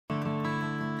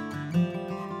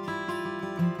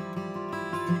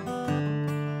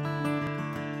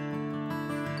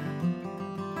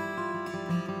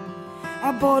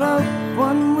I bought a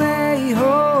one-way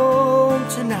home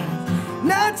tonight.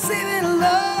 Not sleeping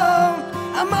alone.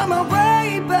 I'm on my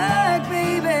way back,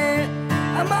 baby.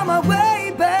 I'm on my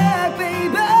way back,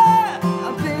 baby.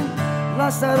 I've been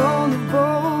lost out on the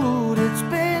road. It's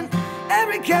been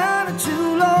every kind of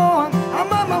too long.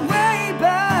 I'm on my way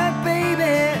back,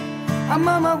 baby. I'm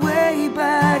on my way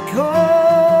back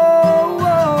home.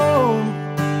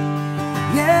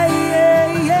 Yeah, yeah,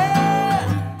 yeah.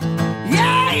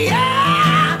 Yeah, yeah.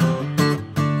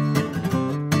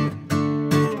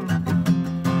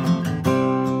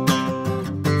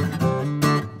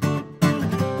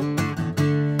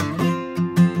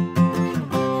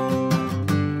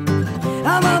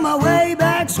 I'm on my way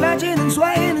back, scratching and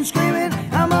swaying and screaming.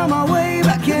 I'm on my way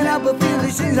back, can't help but feel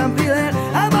these things I'm feeling.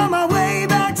 I'm on my way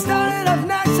back, started off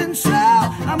nice and slow.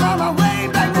 I'm on my way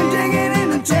back, then digging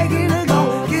in and taking a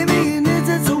go. Give me an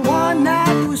instance of one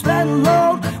night we spent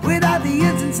alone, without the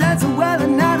instant sense of where the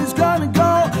night is gonna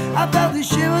go. I felt the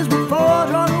shivers before,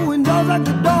 drawn the windows like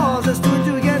the doors. I stood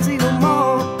till we can't see no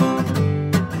more.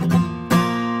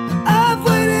 I've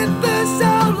waited for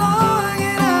so long,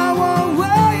 and I won't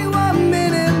wait 1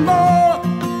 minute more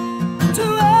to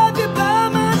have you by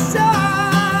my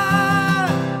side.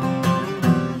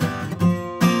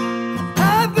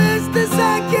 I've missed the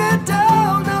second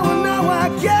down, no, no, I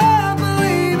can't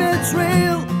believe it's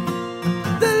real.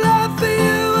 The love for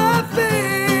you I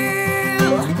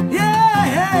feel, yeah,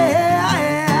 yeah,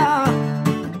 yeah.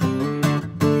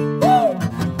 Woo!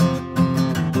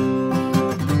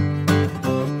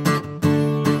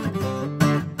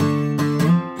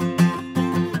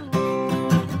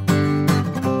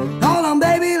 Hold on,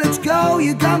 baby, let's go.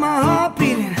 You got my heart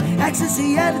beating,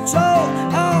 ecstasy at its toe.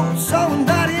 Oh, so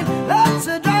inviting, lots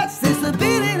of drugs, there's the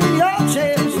beating in your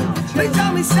chest. Please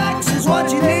tell me sex is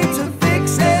what you need to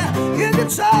fix it. You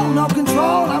control, no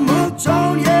control, I'm hooked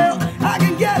on you. I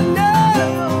can get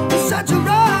enough, it's such a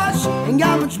rush. Ain't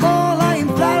got much more, lying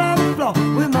flat on the floor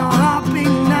with my heart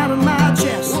beating out of my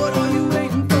chest. What are you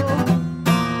waiting for?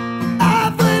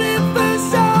 I've waited for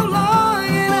so long,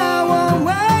 and I won't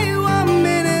wait 1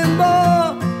 minute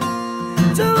more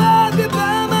to have you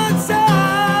by my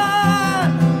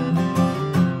side.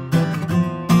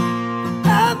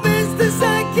 I've missed the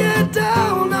second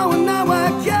down, no, no, I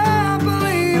can't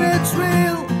believe it's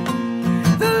real.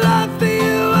 The love for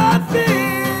you I feel.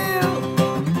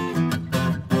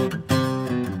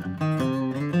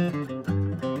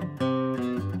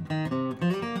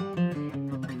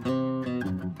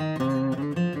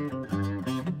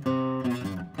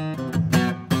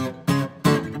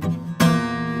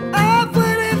 I've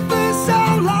waited for so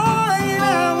long, and I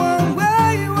won't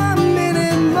wait 1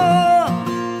 minute more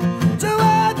to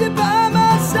have you by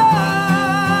my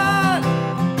side.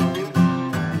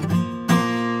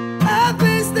 I've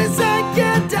missed the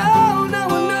second down, no,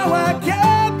 no, I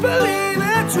can't believe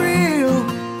it's real.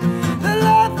 The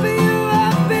love for you I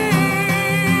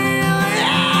feel,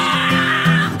 yeah.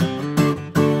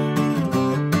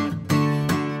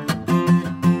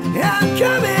 I'm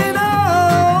coming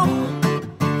home,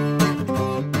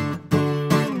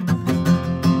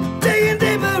 digging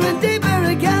deeper and deeper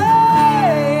again.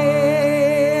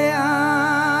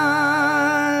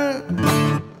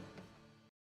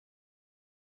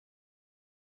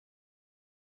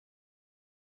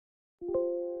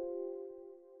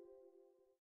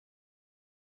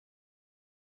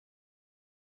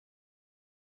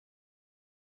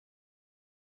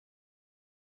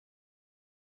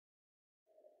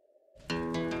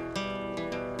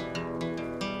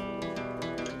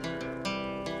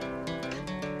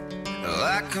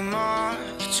 Like a moth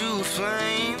to a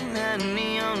flame, that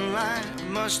neon light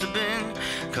must have been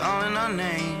calling our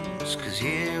names. 'Cause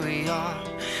here we are,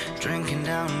 drinking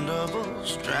down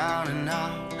doubles, drowning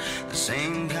out the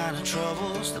same kind of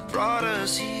troubles that brought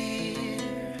us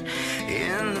here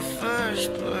in the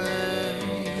first place.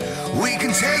 We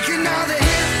can take another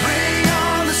hit, bring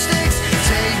on the sticks,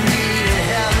 take me to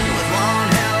heaven with one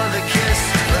hell of a kiss.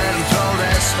 Let them throw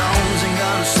their stones and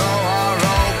guns slow our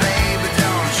roll, baby,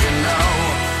 don't you know?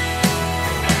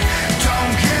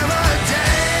 Don't give a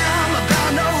damn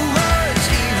about no words,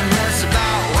 even less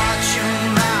about what you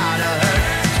might have heard.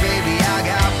 'Cause baby, I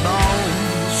got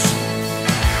bones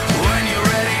when you're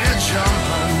ready to jump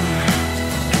 'em.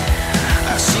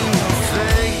 I seen your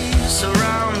face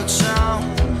around the town,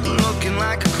 looking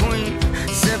like a queen,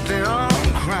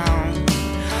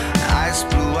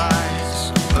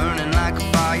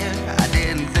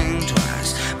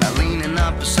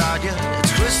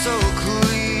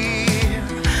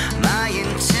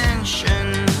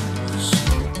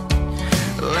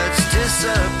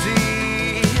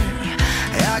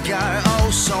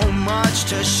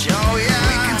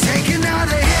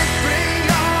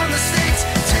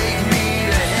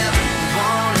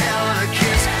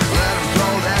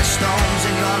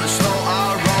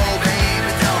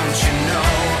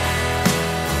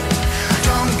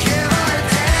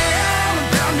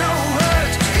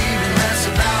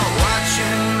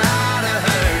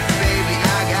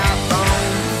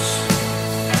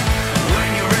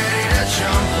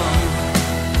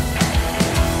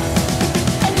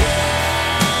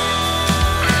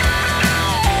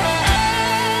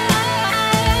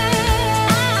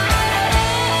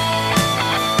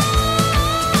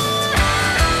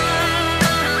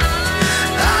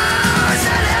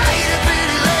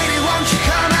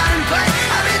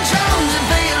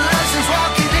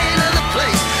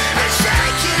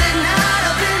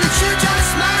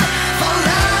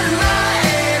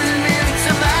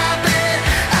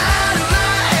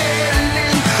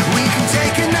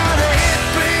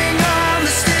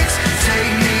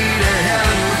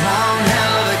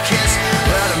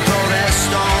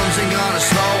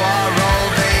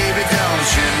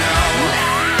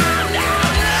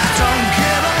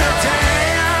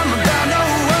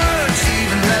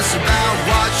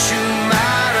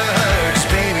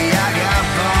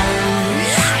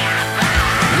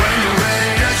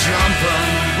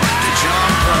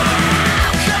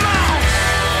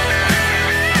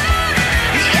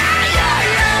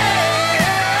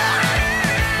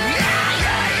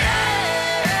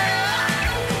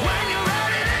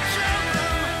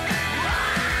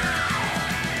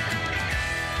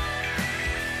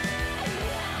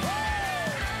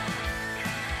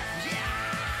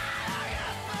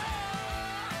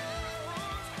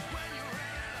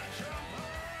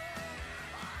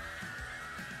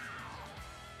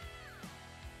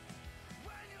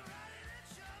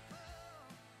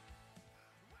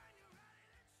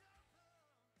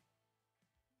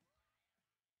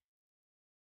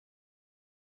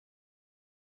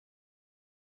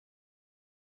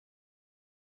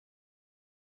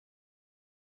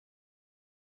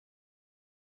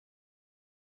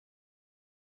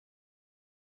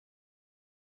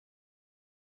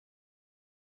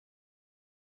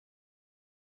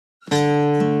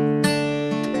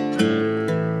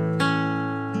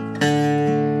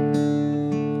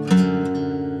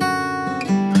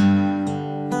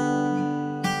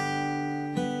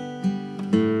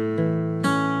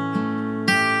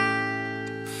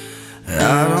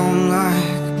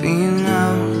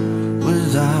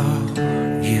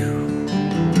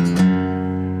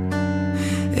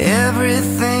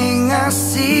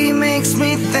 see makes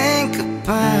me think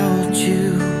about you.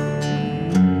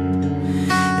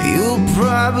 You'll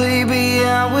probably be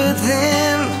out with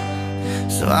him,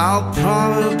 so I'll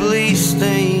probably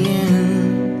stay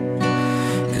in,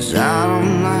 'cause I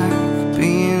don't like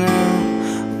being out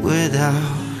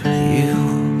without you.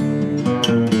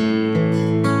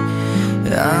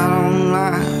 I don't